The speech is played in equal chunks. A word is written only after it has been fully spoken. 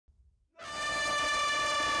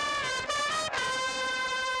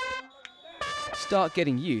start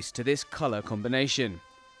getting used to this colour combination.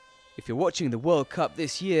 If you're watching the World Cup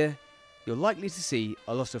this year, you're likely to see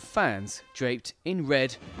a lot of fans draped in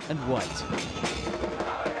red and white.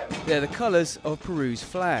 They're the colours of Peru's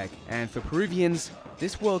flag, and for Peruvians,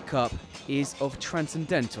 this World Cup is of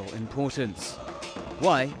transcendental importance.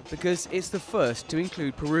 Why? Because it's the first to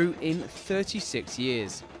include Peru in 36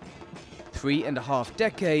 years. 3.5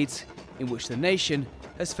 decades in which the nation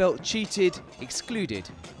has felt cheated, excluded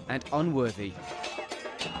and unworthy.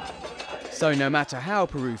 So no matter how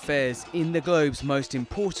Peru fares in the globe's most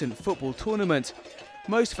important football tournament,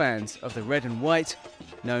 most fans of the red and white,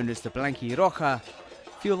 known as the Blanquirroja,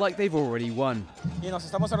 feel like they've already won. Y nos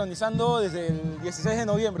estamos organizando desde el 16 de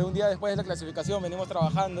noviembre, un día después de la clasificación, venimos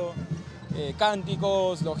trabajando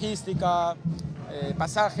cánticos, logística,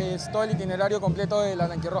 pasajes, todo el itinerario completo de la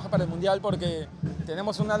Blanquirroja para el Mundial porque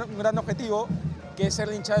tenemos un gran objetivo que es ser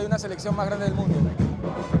la hinchada de una selección más grande del mundo.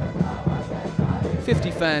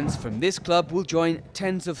 50 fans from this club will join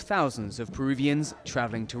tens of thousands of Peruvians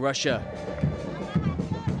travelling to Russia.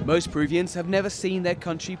 Most Peruvians have never seen their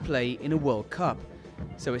country play in a World Cup,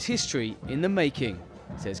 so it's history in the making,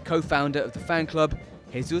 says co-founder of the fan club,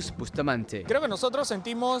 Jesus Bustamante. Creo que nosotros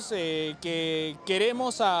sentimos que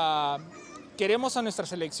queremos a nuestra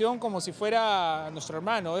selección como si fuera nuestro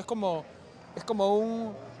hermano. Es como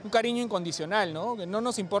un cariño incondicional, ¿no? Que no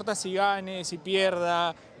nos importa si gane, si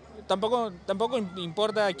pierda. Tampoco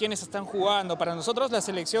importa quiénes están jugando. Para nosotros la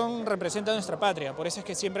selección representa nuestra patria. Por eso es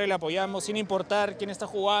que siempre la apoyamos sin importar quién está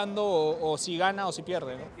jugando o si gana o si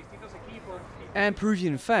pierde, ¿no? And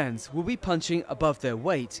Peruvian fans will be punching above their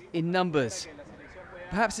weight in numbers.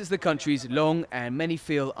 Perhaps it's the country's long and many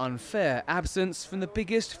feel unfair absence from the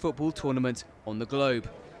biggest football tournament on the globe.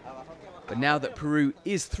 But now that Peru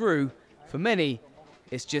is through, for many,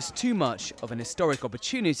 it's just too much of an historic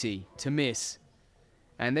opportunity to miss.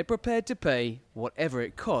 And they're prepared to pay whatever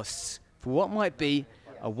it costs for what might be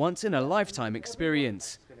a once-in-a-lifetime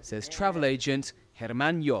experience, says travel agent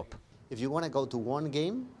Germán Job. If you want to go to one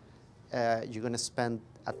game, you're going to spend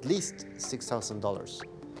at least $6,000.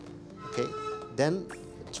 Okay? Then,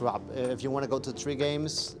 if you want to go to 3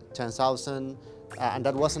 games, 10,000, and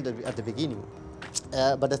that wasn't at the beginning.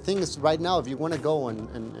 But the thing is, right now, if you want to go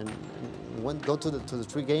and go to the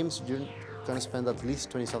 3 games, you're going to spend at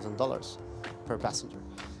least $20,000 per passenger.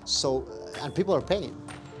 So, and people are paying.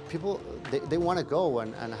 People, they want to go,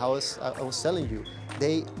 and I was telling you,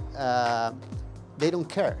 they don't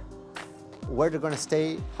care where they're going to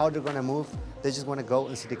stay, how they're going to move. They just want to go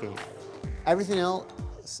and see the game. Everything else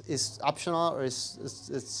is optional or is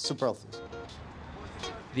superfluous.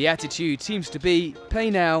 The attitude seems to be pay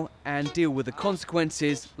now and deal with the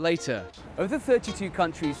consequences later. Of the 32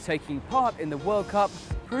 countries taking part in the World Cup,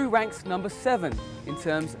 Peru ranks number 7 in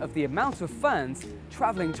terms of the amount of fans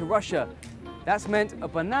travelling to Russia. That's meant a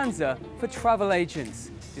bonanza for travel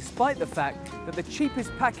agents, despite the fact that the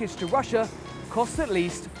cheapest package to Russia costs at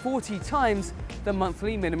least 40 times the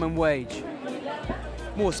monthly minimum wage.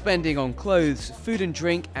 More spending on clothes, food and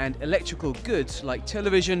drink and electrical goods like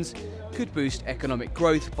televisions could boost economic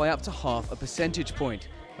growth by up to half a percentage point,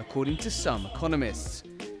 according to some economists.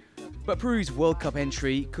 But Peru's World Cup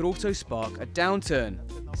entry could also spark a downturn,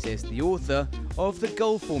 says the author of The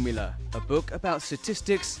Goal Formula, a book about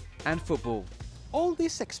statistics and football. All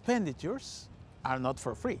these expenditures are not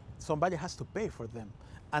for free. Somebody has to pay for them.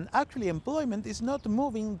 And actually employment is not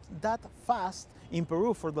moving that fast in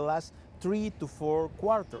Peru for the last 3 to 4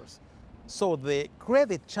 quarters. So the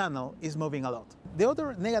credit channel is moving a lot. The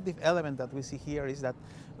other negative element that we see here is that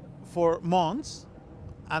for months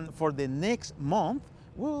and for the next month,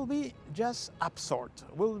 we will be just absorbed.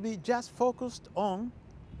 We will be just focused on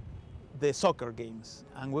the soccer games,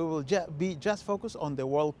 and we will be just focused on the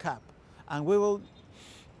World Cup, and we will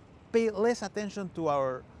pay less attention to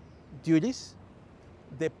our duties.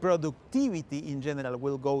 The productivity in general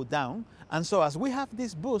will go down, and so as we have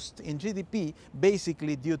this boost in GDP,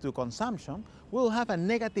 basically due to consumption, we'll have a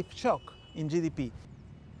negative shock in GDP.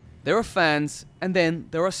 There are fans, and then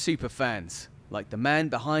there are super fans, like the man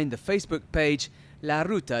behind the Facebook page La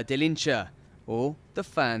Ruta del Hincha, or the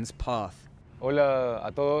Fan's Path. Hola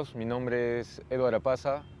a todos, mi nombre es Eduardo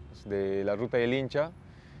Arapaza, de La Ruta del Hincha.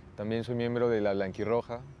 También soy miembro de la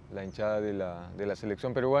Blanquirroja, la hinchada de la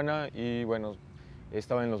selección peruana, y bueno, he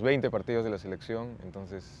estado en los 20 partidos de la selección,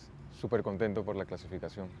 entonces súper contento por la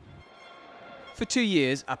clasificación. For 2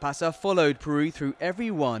 years, Arapaza followed Peru through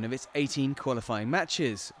every one of its 18 qualifying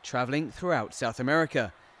matches, travelling throughout South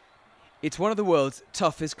America. It's one of the world's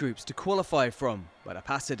toughest groups to qualify from, but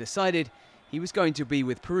Arapaza decided he was going to be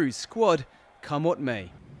with Peru's squad, come what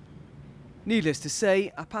may. Needless to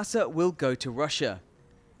say, Arapaza will go to Russia.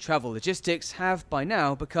 travel logistics have by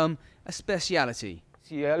now become a speciality.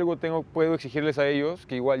 Si algo puedo exigirles a ellos,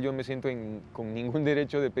 que igual yo me siento con ningún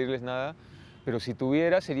derecho de pedirles nada, pero si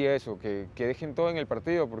tuviera sería eso, que dejen todo en el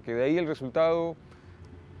partido, porque de ahí el resultado,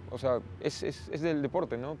 o sea, es del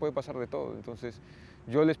deporte, ¿no? Puede pasar de todo. Entonces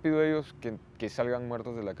yo les pido a ellos que salgan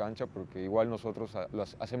muertos de la cancha, porque igual nosotros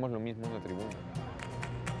hacemos lo mismo en la tribuna.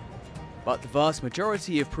 But the vast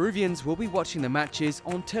majority of Peruvians will be watching the matches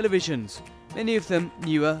on televisions, many of them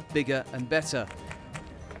newer, bigger and better.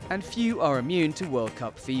 And few are immune to World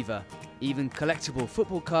Cup fever. Even collectible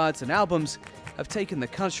football cards and albums have taken the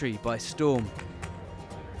country by storm.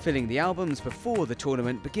 Filling the albums before the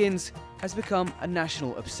tournament begins has become a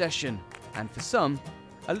national obsession, and for some,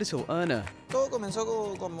 a little earner. Todo comenzó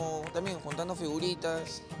como también juntando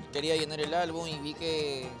figuritas, quería llenar el álbum y vi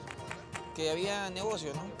que había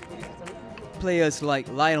negocio, ¿no? Players like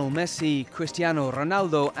Lionel Messi, Cristiano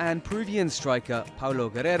Ronaldo and Peruvian striker Paulo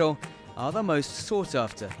Guerrero are the most sought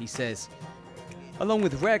after, he says, along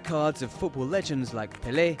with rare cards of football legends like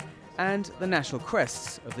Pelé and the national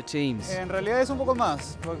crests of the teams. En realidad es un poco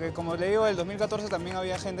más, porque como le digo, el 2014 también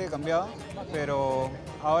había gente que cambiaba, pero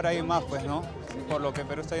ahora hay más, pues, ¿no? Por lo que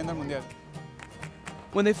Perú está yendo al Mundial.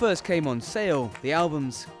 When they first came on sale, the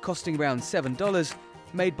albums, costing around $7,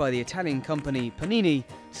 made by the Italian company Panini,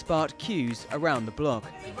 sparked queues around the block.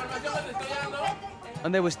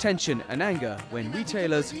 And there was tension and anger when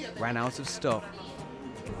retailers ran out of stock.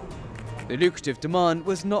 The lucrative demand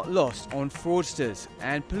was not lost on fraudsters,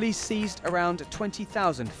 and police seized around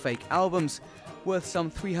 20,000 fake albums worth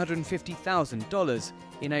some $350,000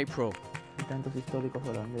 in April.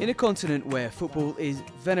 In a continent where football is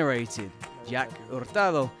venerated, Jack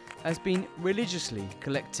Hurtado has been religiously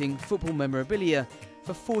collecting football memorabilia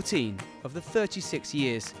for 14 of the 36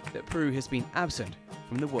 years that Peru has been absent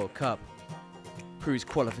from the World Cup. Peru's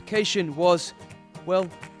qualification was, well,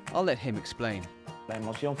 I'll let him explain. La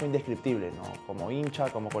emoción fue indescriptible, ¿no? Como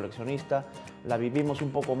hincha, como coleccionista, la vivimos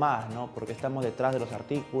un poco más, ¿no? Porque estamos detrás de los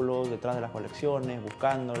artículos, detrás de las colecciones,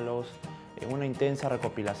 buscándolos, en una intensa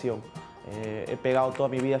recopilación. He pegado toda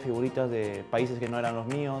mi vida figuritas de países que no eran los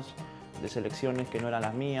míos, de selecciones que no eran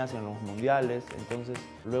las mías en los mundiales. Entonces,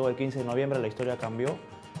 luego del 15 de noviembre la historia cambió,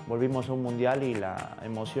 volvimos a un mundial y la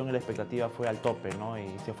emoción y la expectativa fue al tope, ¿no? Y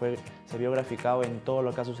se vio graficado en todo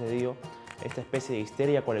lo que ha sucedido, esta especie de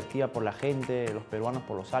histeria colectiva por la gente, los peruanos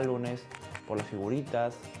por los álbumes, por las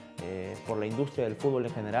figuritas, por la industria del fútbol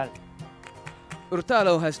en general.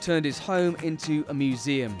 Hurtado has turned his home into a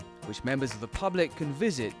museum, which members of the public can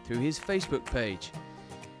visit through his Facebook page.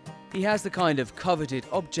 He has the kind of coveted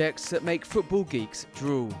objects that make football geeks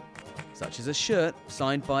drool, such as a shirt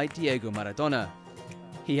signed by Diego Maradona.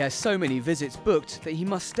 He has so many visits booked that he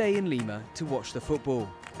must stay in Lima to watch the football,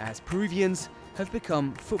 as Peruvians have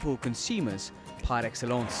become football consumers par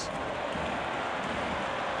excellence.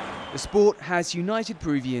 The sport has united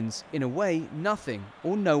Peruvians in a way nothing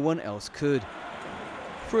or no one else could.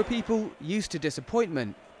 For a people used to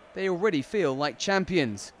disappointment, they already feel like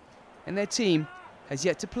champions, and their team has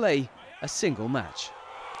yet to play a single match.